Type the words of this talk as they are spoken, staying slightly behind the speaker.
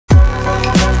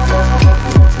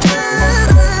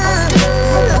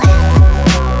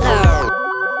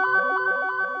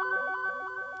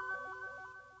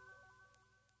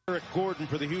Gordon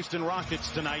for the Houston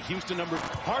Rockets tonight. Houston number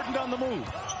Harden on the move.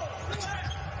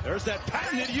 There's that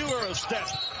patented Euro step,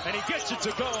 and he gets it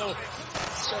to go.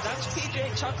 So that's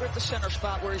P.J. Tucker at the center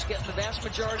spot where he's getting the vast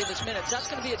majority of his minutes. That's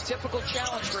going to be a difficult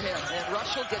challenge for him, and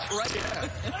Russell gets right in.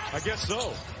 I guess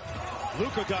so.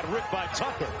 Luka got ripped by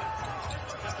Tucker.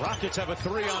 Rockets have a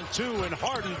 3-on-2, and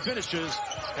Harden finishes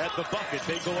at the bucket.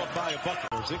 They go up by a bucket.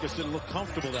 Porzingis didn't look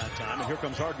comfortable that time, and here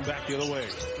comes Harden back the other way.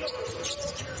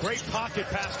 Great pocket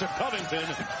pass to Covington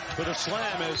for the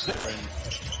slam as they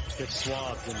get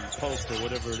swabbed and post or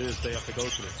whatever it is they have to go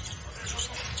through.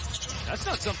 That's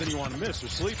not something you want to miss or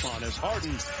sleep on as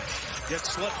Harden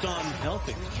gets slept on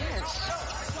healthy. Yes.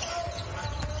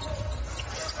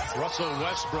 Russell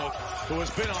Westbrook, who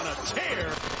has been on a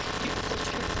tear.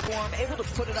 Able to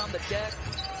put it on the deck.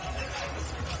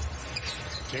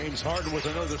 James Harden with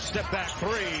another step back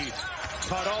three.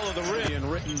 Caught all of the rim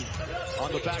and written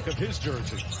on the back of his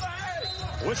jersey.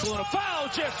 Whistle and a foul,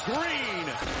 Jeff Green.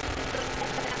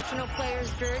 National players'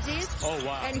 jerseys. Oh,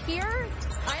 wow. And here,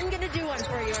 I'm going to do one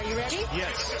for you. Are you ready?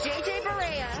 Yes. J.J.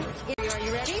 Barea. Are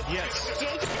you ready? Yes.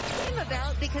 J.J. came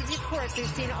about because, of course, we've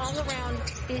seen all around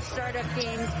these startup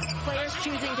games, players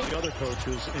choosing to... The other coach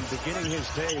was in beginning his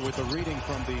day with a reading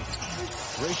from the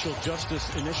Racial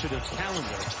Justice Initiative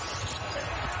calendar.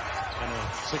 And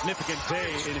a significant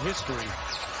day in history.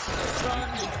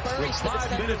 With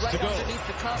 5 minutes to go.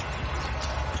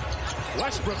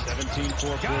 Westbrook, 17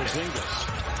 for Porzingis.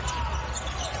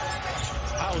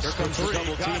 House here comes the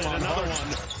double team on another one.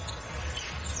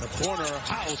 The corner,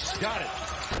 House got it.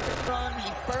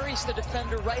 He buries the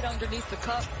defender right underneath the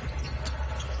cup.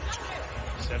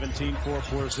 17 for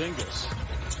Porzingis.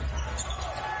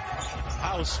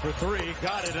 House for three,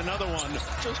 got it, another one.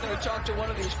 Just going to talk to one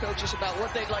of these coaches about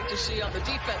what they'd like to see on the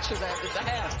defensive end at the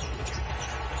half.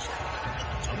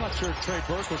 I'm not sure if Trey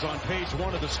Burke was on page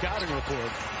 1 of the scouting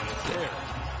report. There.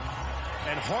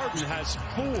 And Harden has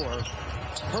 4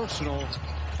 personal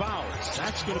fouls.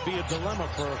 That's going to be a dilemma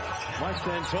for Mike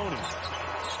D'Antoni.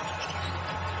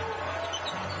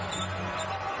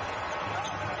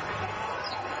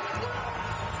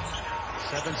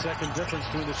 Seven-second difference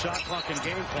between the shot clock and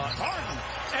game clock. Harden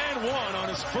and one on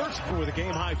his first with a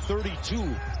game-high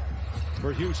 32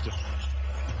 for Houston.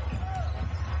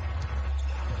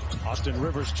 Austin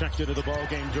Rivers checked into the ball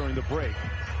game during the break.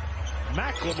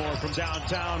 McLemore from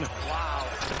downtown. Wow.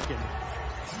 Second.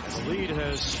 The lead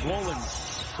has swollen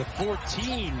to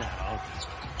 14 now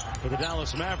for the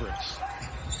Dallas Mavericks.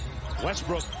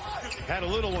 Westbrook had a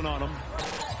little one on him.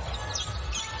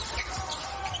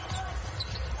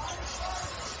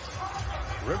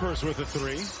 Rivers with a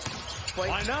three.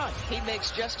 Why not? He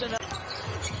makes just enough.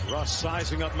 Russ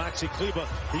sizing up Maxi Kleber.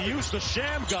 He used the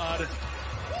Sham God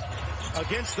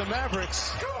against the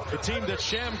Mavericks, the team that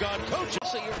Sham God coaches.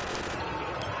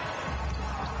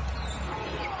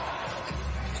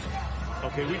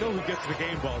 Okay, we know who gets the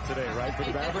game ball today, right, for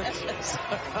the Mavericks?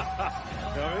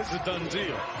 No, it's a done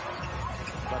deal.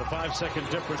 About a 5-second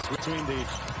difference between the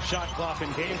shot clock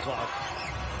and game clock.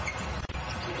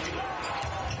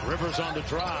 Rivers on the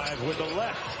drive with the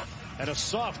left and a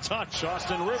soft touch,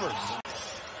 Austin Rivers.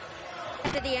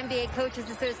 The NBA Coaches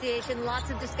Association, lots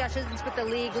of discussions with the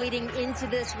league leading into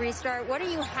this restart. What are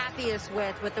you happiest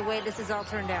with the way this has all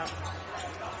turned out?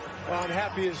 Well, I'm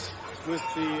happiest with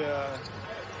the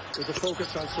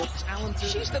focus on so talented.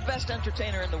 She's the best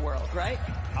entertainer in the world, right?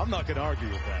 I'm not going to argue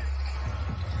with that.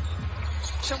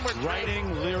 Somewhere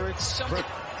writing, lyrics.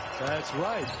 That's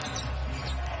right.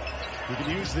 You can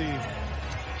use the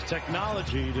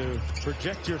technology to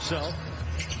project yourself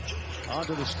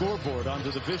onto the scoreboard,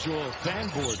 onto the visual fan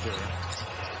board there.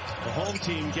 The home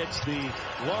team gets the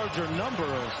larger number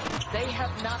of... They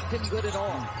have not been good at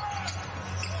all.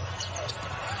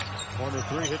 Corner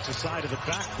three hits the side of the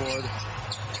backboard.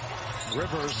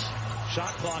 Rivers,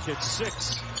 shot clock at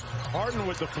 6. Harden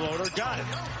with the floater, got it.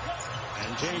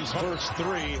 And James' first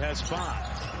three has 5.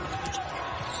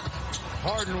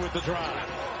 Harden with the drive.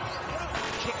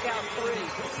 Kick out 3.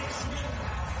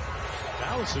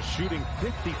 Dallas is shooting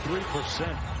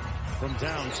 53% from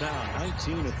downtown,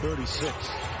 19 of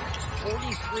 36.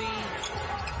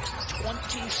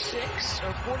 43-26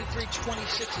 or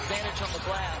 43-26 advantage on the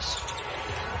glass.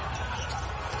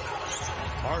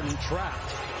 Harden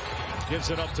trapped. Gives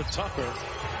it up to Tucker.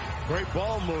 Great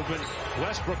ball movement.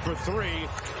 Westbrook for 3.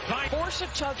 Force a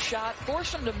tough shot.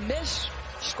 Force him to miss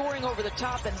scoring over the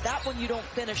top, and that one you don't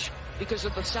finish because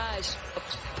of the size of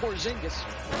Porzingis.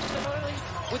 Similarly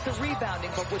with the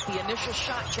rebounding, but with the initial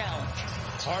shot challenge.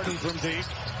 Harden from deep.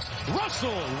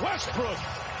 Russell Westbrook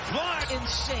fly in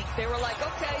sync. They were like,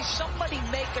 okay, somebody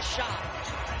make a shot.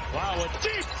 Wow, a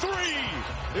deep 3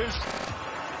 is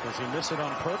Does he miss it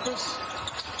on purpose?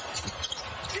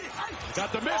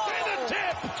 Got the miss and the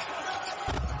tip!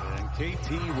 And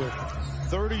KT with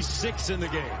 36 in the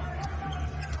game.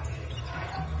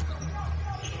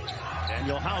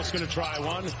 Daniel House going to try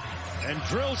one and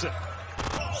drills it.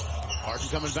 Harden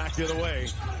coming back the other way.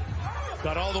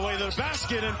 Got all the way to the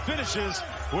basket and finishes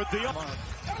with the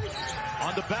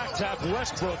on the back tap.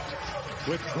 Westbrook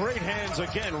with great hands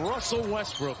again. Russell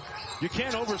Westbrook. You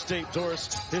can't overstate, Doris,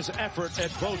 his effort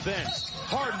at both ends.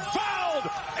 Harden fouled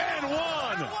and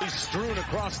won. He's strewn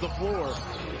across the floor.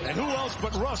 And who else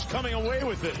but Russ coming away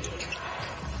with it?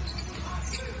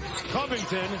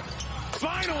 Covington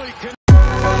finally